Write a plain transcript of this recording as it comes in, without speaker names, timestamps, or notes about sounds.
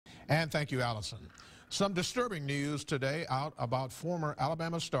And thank you, Allison. Some disturbing news today out about former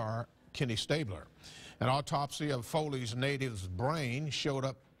Alabama star Kenny Stabler. An autopsy of Foley's native's brain showed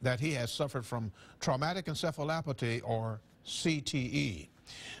up that he has suffered from traumatic encephalopathy, or CTE.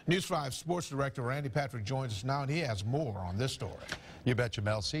 News 5 sports director Randy Patrick joins us now, and he has more on this story. You betcha,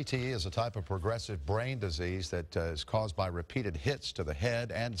 Mel. CTE is a type of progressive brain disease that is caused by repeated hits to the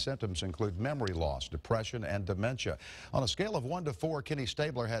head, and symptoms include memory loss, depression, and dementia. On a scale of 1 to 4, Kenny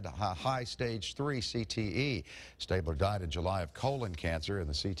Stabler had a high stage 3 CTE. Stabler died in July of colon cancer, and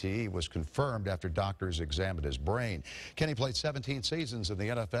the CTE was confirmed after doctors examined his brain. Kenny played 17 seasons in the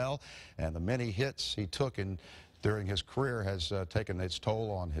NFL, and the many hits he took during his career has taken its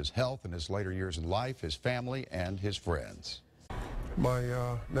toll on his health in his later years in life, his family, and his friends. My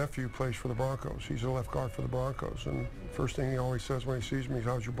nephew plays for the Broncos. He's a left guard for the Broncos, and first thing he always says when he sees me is,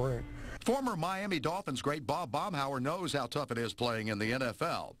 "How's your brain?" Former Miami Dolphins great Bob Baumhauer knows how tough it is playing in the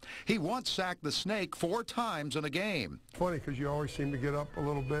NFL. He once sacked the Snake 4 times in a game. It's funny because you always seem to get up a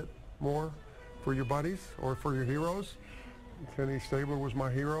little bit more for your buddies or for your heroes. Kenny Stabler was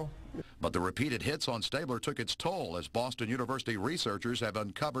my hero. But the repeated hits on Stabler took its toll as Boston University researchers have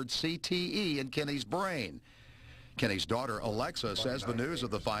uncovered CTE in Kenny's brain. Kenny's daughter, Alexa, says the news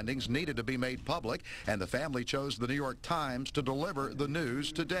of the findings needed to be made public, and the family chose the New York Times to deliver the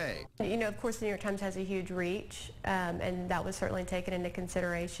news today. You know, of course, the New York Times has a huge reach, and that was certainly taken into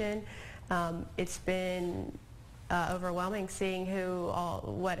consideration. It's been overwhelming seeing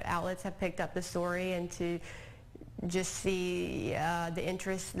what outlets have picked up the story, and to just see the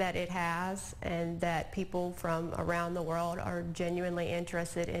interest that it has, and that people from around the world are genuinely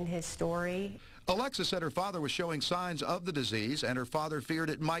interested in his story. Alexa said her father was showing signs of the disease, and her father feared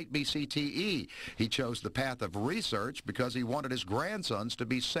it might be CTE. He chose the path of research because he wanted his grandsons to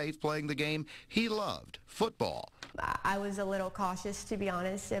be safe playing the game he loved, football. I was a little cautious, to be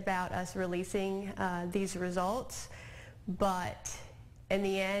honest, about us releasing these results, but in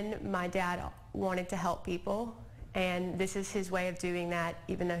the end, my dad wanted to help people, and this is his way of doing that,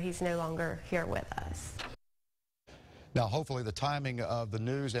 even though he's no longer here with us. Now, hopefully the timing of the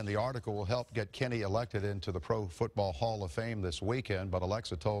news and the article will help get Kenny elected into the Pro Football Hall of Fame this weekend, but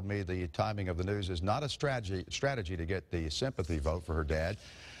Alexa told me the timing of the news is not a strategy to get the sympathy vote for her dad.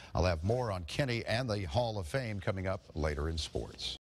 I'll have more on Kenny and the Hall of Fame coming up later in sports.